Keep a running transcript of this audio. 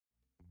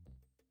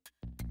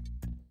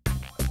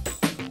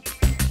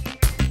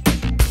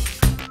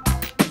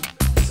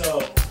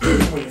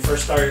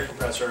first start your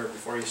compressor,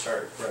 before you start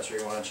your compressor,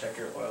 you want to check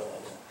your oil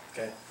level.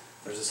 Okay?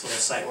 There's this little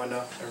sight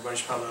window. Everybody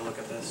should probably look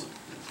at this.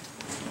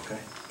 Okay.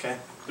 Okay?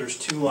 There's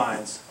two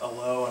lines, a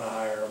low and a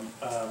higher,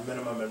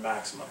 minimum and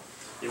maximum.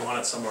 You want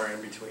it somewhere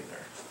in between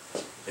there.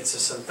 It's a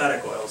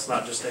synthetic oil. It's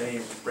not just any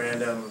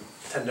random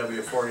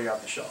 10W40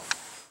 off the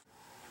shelf.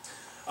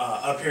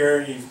 Up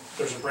here,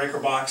 there's a breaker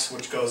box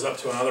which goes up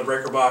to another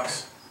breaker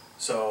box.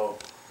 So,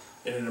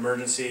 in an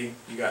emergency,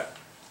 you got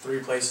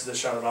 3 places to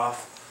shut it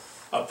off.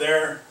 Up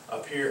there,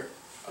 up here,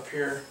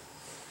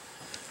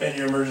 and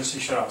your emergency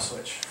shut-off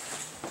switch.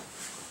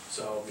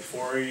 So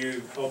before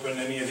you open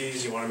any of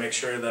these, you want to make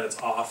sure that it's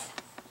off.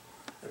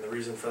 And the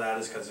reason for that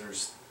is because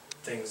there's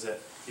things that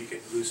you could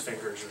lose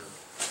fingers or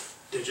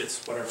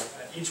digits, whatever.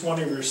 At each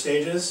one of your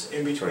stages,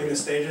 in between the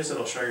stages,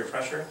 it'll show your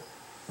pressure.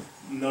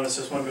 Notice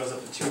this one goes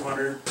up to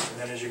 200, and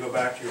then as you go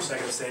back to your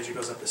second stage, it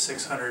goes up to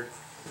 600.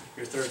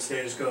 Your third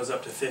stage goes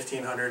up to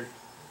 1500.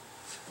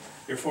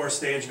 Your fourth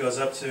stage goes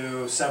up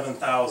to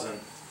 7,000.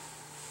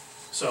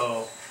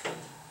 So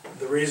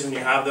the reason you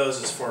have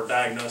those is for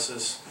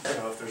diagnosis. You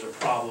know, if there's a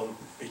problem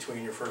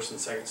between your first and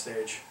second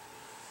stage,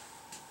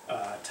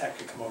 tech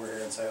could come over here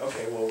and say,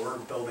 okay, well, we're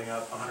building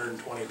up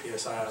 120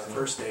 psi on our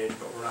first stage,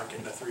 but we're not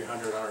getting to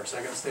 300 on our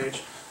second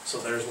stage. So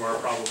there's where our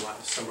problem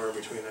lies, somewhere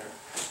between there.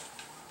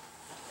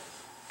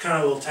 Kind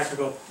of a little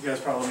technical. You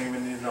guys probably don't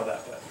even need to know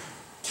that, but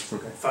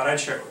thought I'd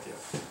share it with you.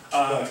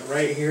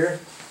 Right here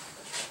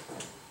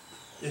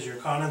is your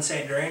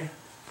condensate drain.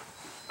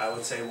 I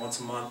would say once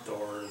a month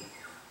or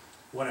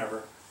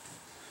whenever.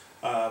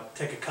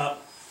 Take a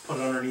cup, put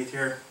it underneath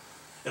here.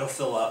 It'll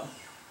fill up.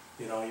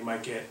 You know, you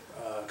might get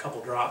a couple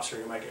drops or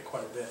you might get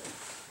quite a bit.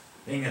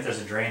 Being that there's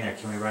a drain there,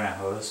 can we run a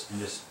hose and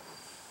just...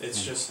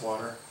 It's just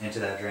water. Into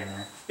that drain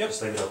there? Yep.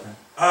 Just leave it open?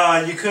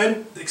 You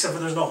could, except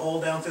for there's no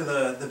hole down through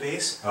the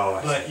base. Oh,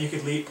 I see. But you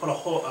could put a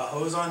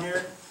hose on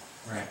here.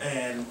 Right.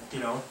 And, you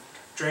know,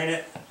 drain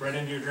it right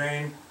into your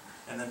drain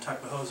and then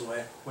tuck the hose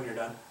away when you're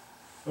done.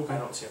 Okay. I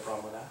don't see a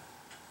problem with that.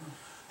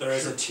 There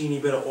is a teeny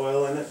bit of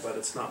oil in it, but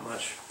it's not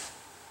much.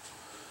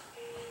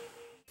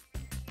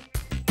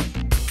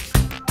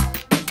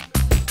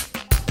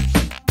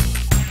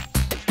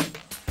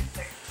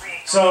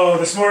 So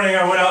this morning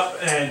I went up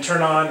and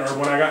turned on, or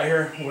when I got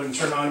here, I went and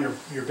turned on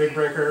your big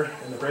breaker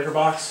in the breaker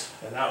box,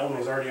 and that one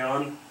was already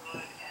on.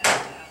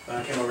 Then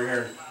I came over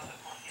here and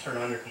turned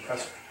on your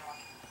compressor.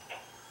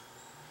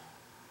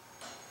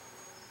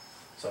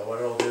 So what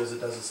it'll do is it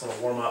does this little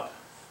warm up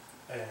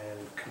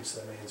and comes to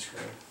the main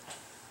screen.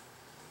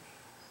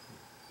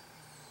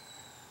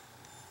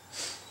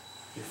 If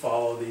you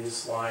follow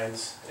these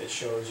lines, it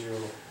shows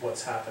you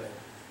what's happening.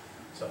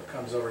 So it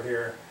comes over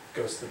here,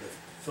 goes to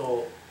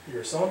fill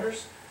your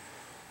cylinders,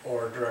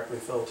 or directly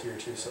fill to your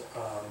 2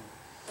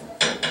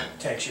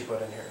 tanks you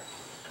put in here.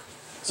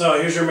 So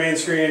here's your main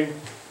screen.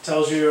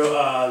 Tells you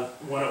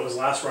when it was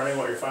last running,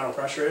 what your final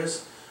pressure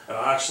is. And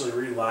I'll actually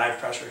read live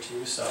pressure to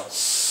you. So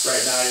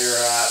right now you're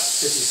at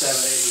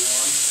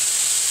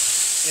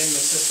 5781 in the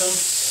system,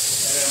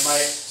 and it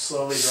might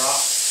slowly drop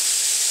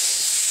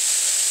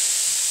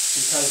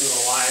because of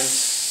the lines.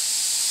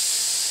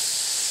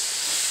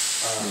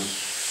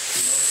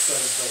 Most of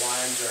the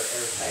lines are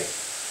airtight,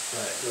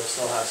 but you'll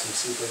still have some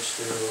seepage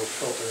through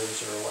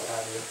filters or what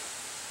have you.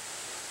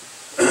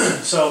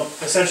 So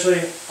essentially,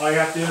 all you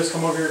have to do is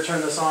come over here,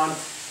 turn this on.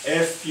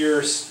 If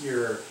your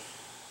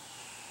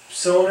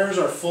cylinders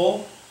are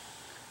full,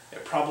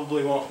 it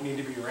probably won't need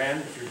to be ran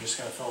if you're just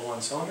going to fill one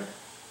cylinder.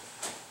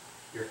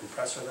 Your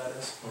compressor, that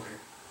is. Okay.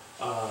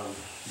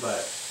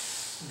 But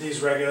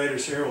these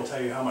regulators here will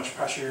tell you how much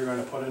pressure you're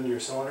going to put into your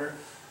cylinder.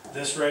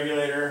 This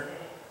regulator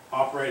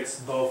operates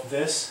both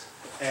this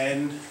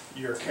and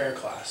your care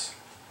class,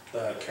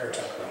 the care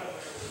temperature.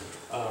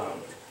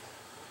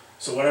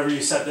 So whatever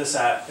you set this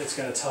at, it's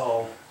going to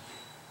tell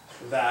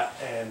that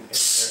and in your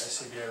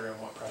SCBA room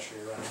what pressure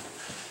you're running.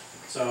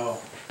 So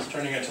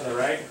turning it to the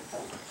right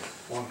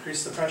will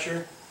increase the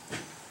pressure.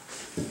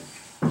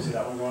 See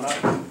that one going up?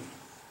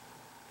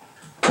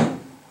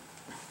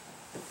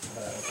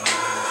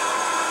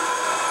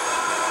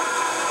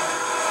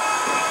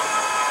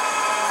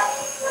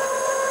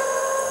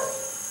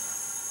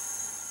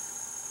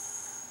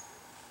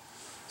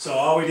 So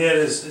all we did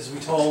is we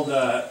told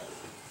the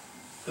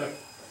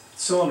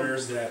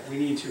cylinders that we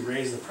need to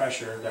raise the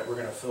pressure that we're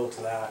going to fill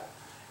to that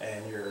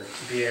and your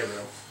BA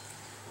room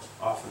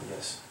off of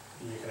this.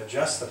 You can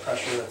adjust the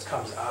pressure that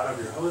comes out of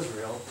your hose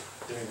reel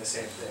doing the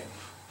same thing.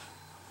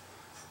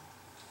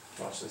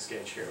 Watch this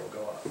gauge here, it'll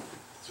go up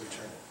as we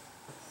turn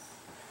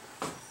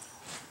it.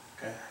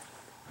 Okay.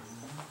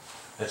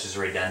 That's just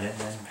redundant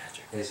then,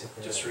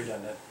 basically? Just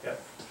redundant, yep.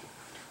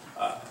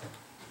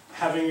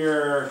 Having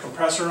your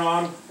compressor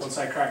on, once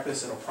I crack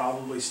this, it'll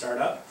probably start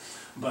up.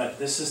 But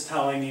this is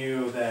telling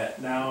you that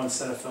now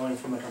instead of filling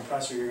from the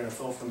compressor, you're going to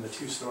fill from the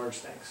 2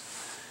 storage tanks.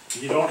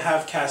 You don't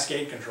have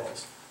cascade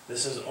controls.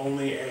 This is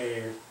only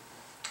a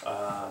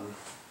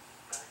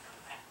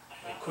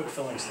quick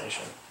filling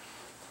station,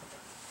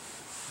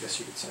 I guess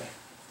you could say.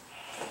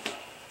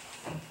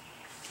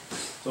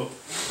 So,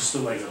 just to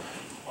like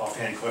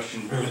offhand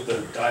question, with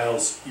the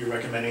dials, you're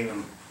recommending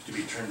them to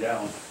be turned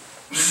down,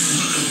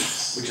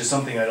 which is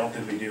something I don't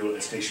think we do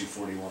at Station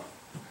 41,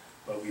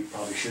 but we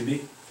probably should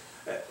be.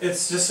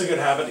 It's just a good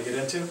habit to get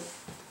into.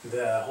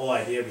 The whole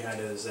idea behind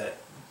it is that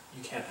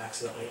you can't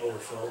accidentally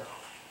overfill.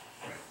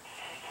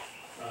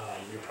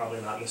 You're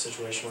probably not in a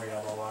situation where you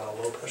have a lot of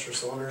low pressure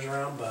cylinders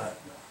around, but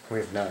We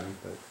have none,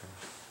 but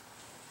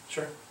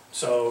sure.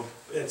 So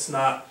it's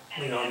not,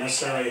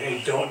 necessarily,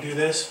 hey, don't do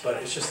this,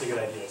 but it's just a good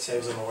idea. It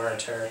saves them a wear and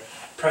tear.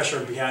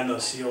 Pressure behind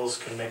those seals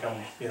can make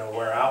them,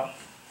 wear out.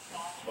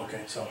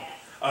 Okay. So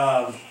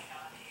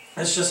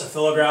it's just a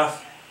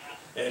philograph.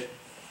 It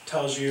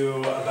tells you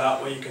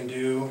about what you can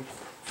do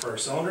for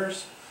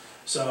cylinders.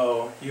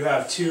 So you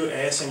have 2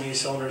 ASME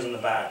cylinders in the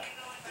back.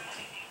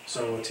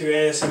 So with 2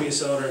 ASME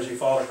cylinders, you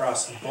fall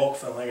across the bulk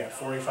filling at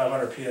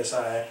 4,500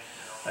 PSI.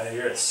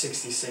 You're at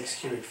 66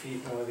 cubic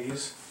feet in one of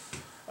these.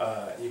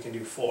 You can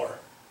do 4.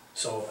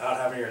 So without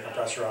having your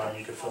compressor on,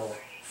 you could fill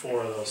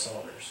 4 of those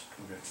cylinders.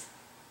 Okay.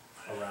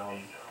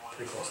 Around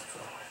pretty close to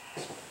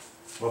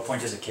full. What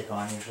point does it kick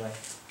on usually?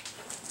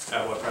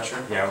 At what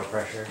pressure? Yeah, what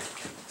pressure?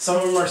 Some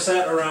of them are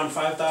set around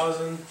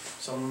 5,000,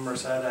 some of them are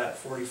set at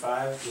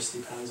 45, just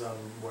depends on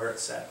where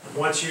it's set.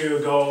 Once you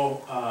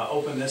go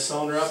open this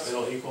cylinder up,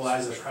 it'll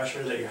equalize the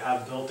pressure that you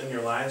have built in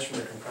your lines from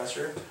the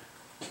compressor.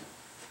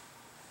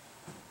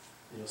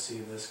 You'll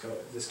see this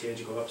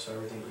gauge go up, so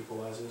everything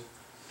equalizes.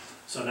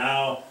 So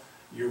now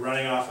you're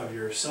running off of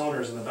your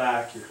cylinders in the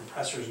back, your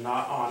compressor's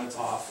not on, it's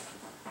off.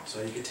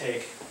 So you could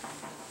take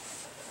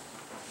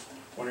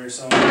one of your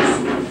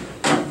cylinders,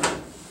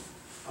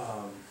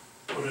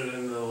 put it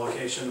in the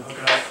location, hook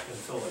it up, and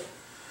fill it.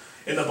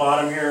 In the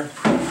bottom here,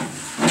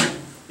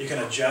 you can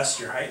adjust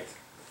your height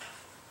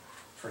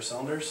for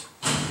cylinders.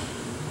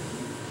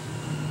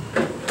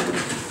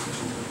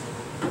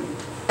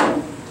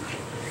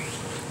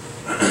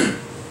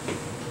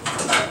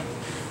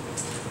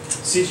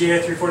 CGA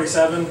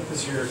 347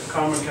 is your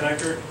common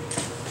connector.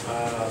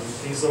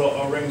 These little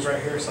O-rings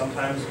right here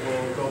sometimes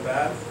will go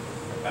bad.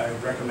 I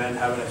recommend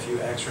having a few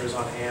extras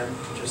on hand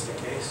just in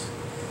case.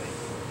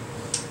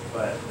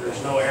 But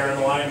there's no air in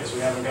the line because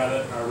we haven't got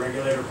our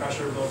regulator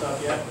pressure built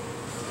up yet,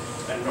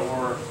 and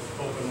nor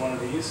open one of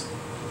these.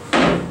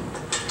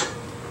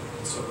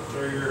 So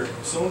throw your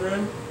cylinder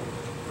in.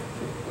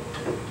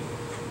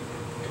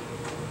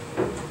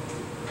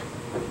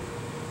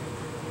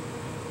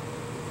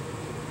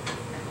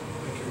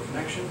 Make your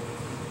connection.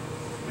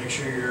 Make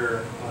sure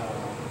your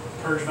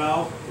purge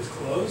valve is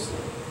closed.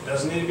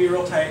 Doesn't need to be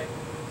real tight.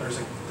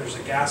 There's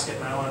a gasket,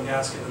 nylon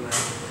gasket in there.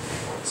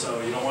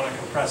 So you don't want to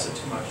compress it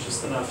too much,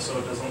 just enough so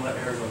it doesn't let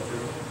air go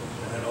through.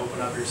 And then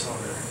open up your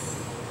cylinder.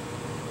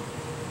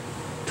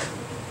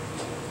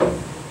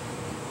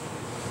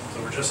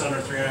 So we're just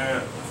under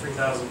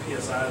 3,000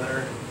 PSI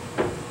there.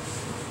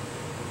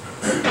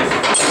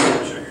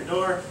 Shut your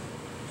door.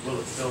 Will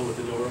it fill with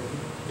the door open?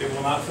 It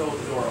will not fill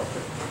with the door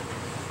open.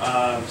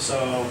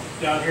 So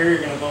down here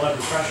you're going to build up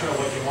your pressure of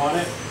what you want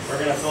it. We're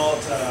going to fill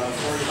it to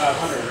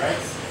 4,500, right?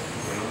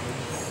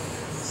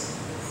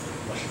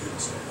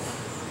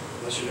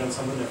 Unless you're doing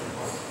something different.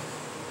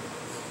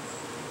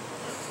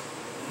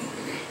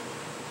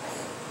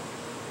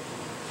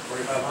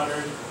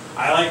 4,500.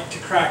 I like to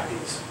crack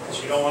these because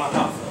you don't want to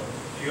hot fill.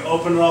 If you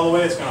open it all the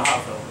way, it's going to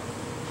hot fill.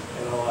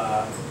 It'll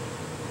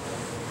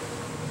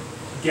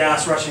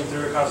gas rushing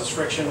through it causes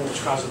friction,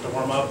 which causes it to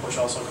warm up, which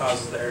also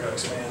causes the air to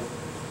expand.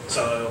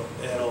 So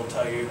it'll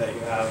tell you that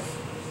you have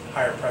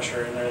higher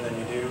pressure in there than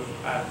you do.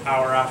 An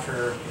hour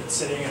after it's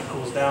sitting and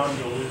cools down,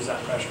 you'll lose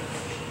that pressure.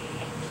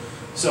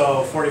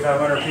 So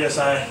 4,500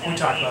 PSI, we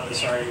talked about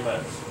this already,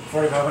 but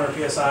 4,500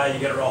 PSI, you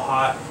get it real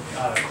hot,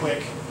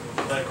 quick,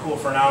 let it cool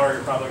for an hour,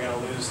 you're probably going to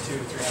lose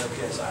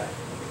 200-300 PSI.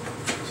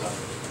 So,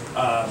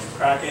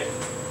 crack it.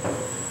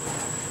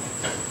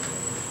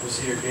 You'll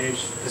see your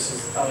gauge. This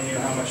is telling you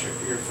how much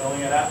you're filling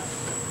it at.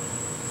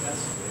 Yes?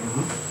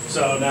 Mm-hmm.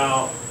 So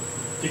now,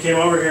 if you came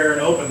over here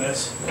and opened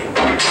this,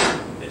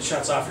 it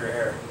shuts off your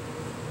air.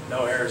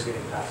 No air is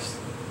getting passed.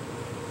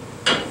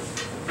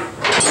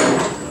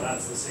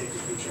 That's the safety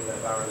feature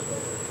that Bauer has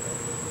built in.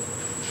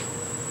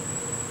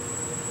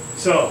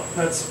 So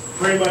that's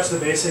pretty much the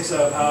basics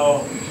of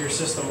how your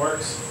system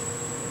works.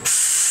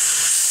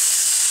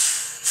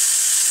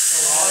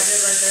 So all I did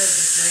right there is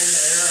just drain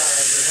the air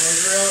out of your hose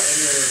reel and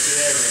your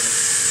BA ring.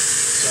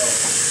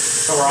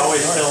 So we're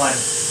always filling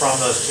from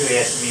those 2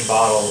 ASME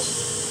bottles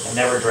and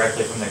never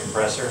directly from the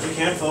compressor? You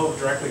can fill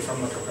directly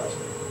from the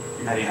compressor.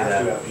 How do you do have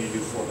that? to after you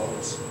do 4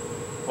 bottles.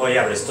 Well,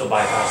 yeah, but it's still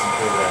bypassing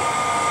through the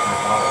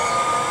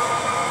bottles.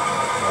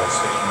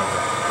 Switching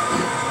over.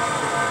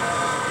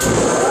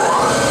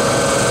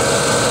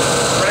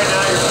 Right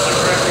now you're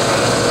filling directly from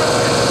the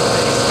compressor.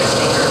 Then you switch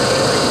over.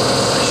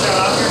 You shut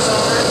off your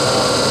cylinder,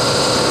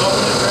 you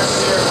open it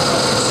directly to your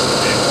compressor.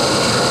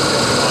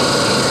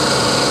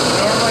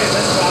 Normally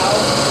this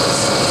valve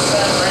is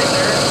set right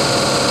there.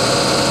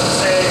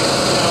 Say,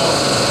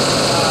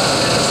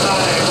 and it's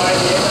not a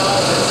YBA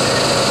valve, it's a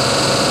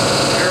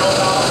barrel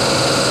valve.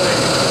 So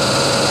you can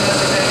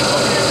designate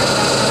both your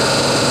compressor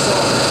and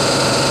cylinder.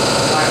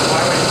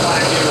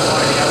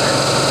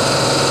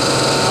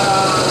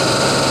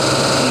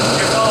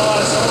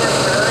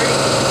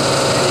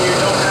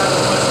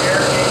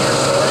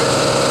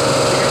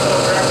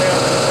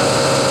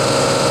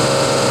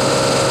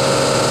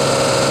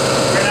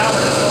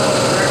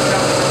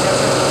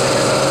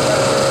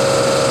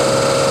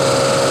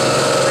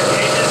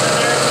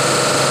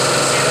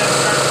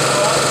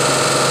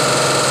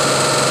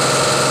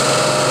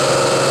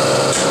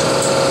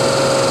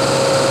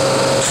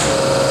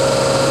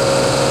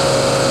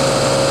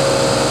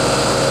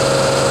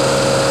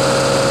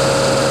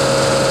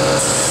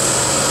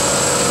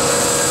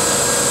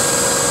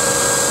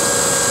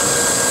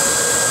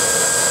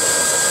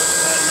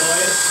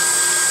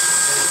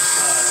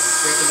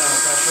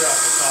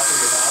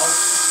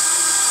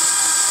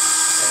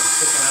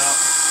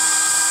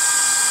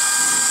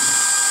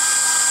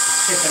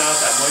 kicking out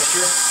that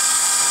moisture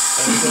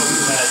that we built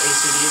in that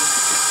ACD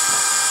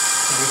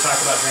when we talked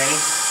about draining.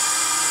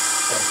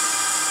 So.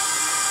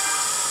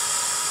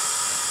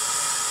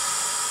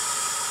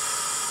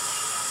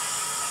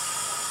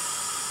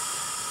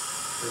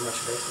 Pretty much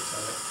basics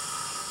of it.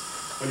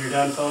 When you're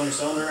done filling your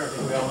cylinder, I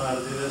think we all know how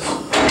to do this.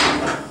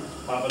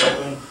 Pop it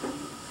open,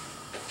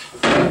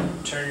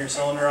 turn your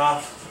cylinder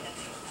off,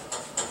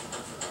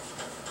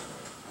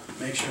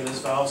 make sure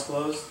this valve's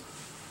closed.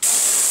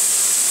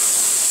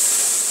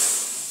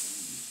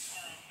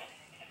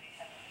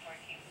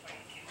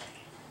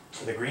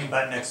 So the green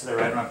button next to the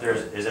red one up there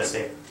is that's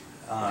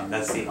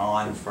the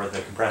on for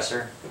the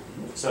compressor.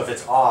 So if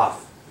it's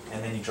off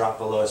and then you drop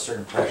below a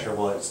certain pressure,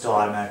 will it still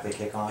automatically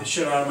kick on? It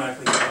should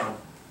automatically kick on.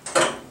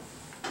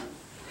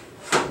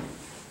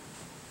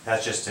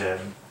 That's just to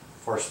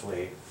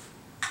forcefully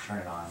turn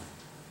it on.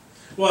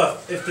 Well,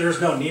 if there's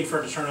no need for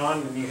it to turn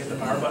on and you hit the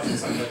power button,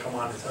 it's not going to come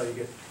on until you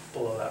get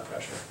below that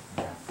pressure.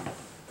 Yeah.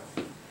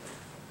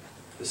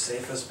 The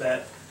safest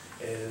bet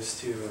is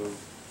to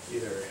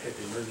either hit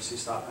the emergency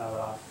stop valve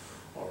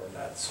off or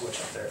that switch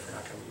up there if you're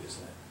not going to be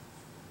using it.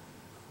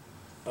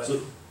 But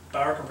So,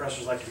 Bauer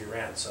compressors like to be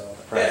ran, so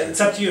Right. yeah,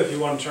 it's up to you if you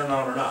want to turn it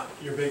on or not.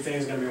 Your big thing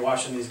is going to be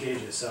watching these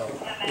gauges. So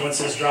once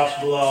this drops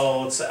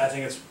below, I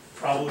think it's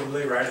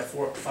probably right at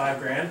 $5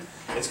 grand,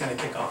 it's going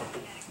to kick on.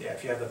 Yeah,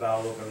 if you have the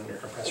valve open and your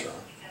compressor on.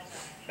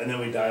 and then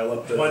we dial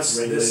up the Once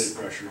regulated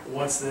pressure.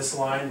 Once this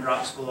line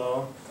drops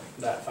below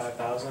that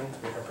 5,000,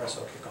 your compressor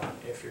will kick on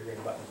if your green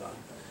button's on,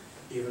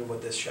 even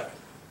with this shut.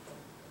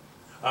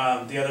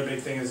 The other big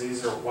thing is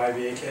these are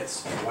YVA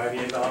kits,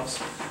 YVA valves.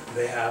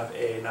 They have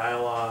a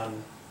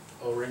nylon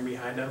O-ring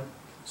behind them,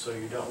 so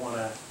you don't want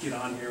to get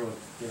on here with,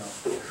 you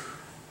know,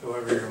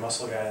 whoever your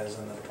muscle guy is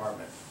in the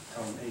department.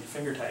 Tell them, hey,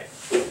 finger tight.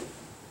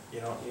 You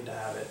don't need to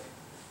have it.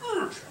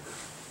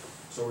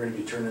 So we're gonna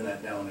be turning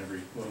that down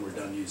when we're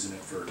done using it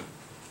for,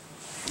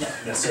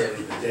 not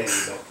necessarily the day,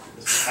 but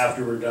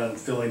after we're done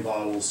filling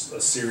bottles, a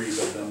series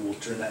of them, we'll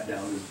turn that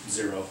down to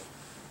 0.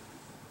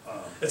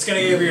 It's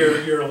going to give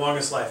you your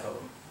longest life of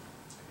them.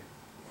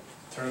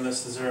 Turn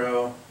this to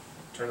 0,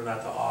 turning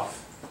that to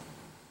off.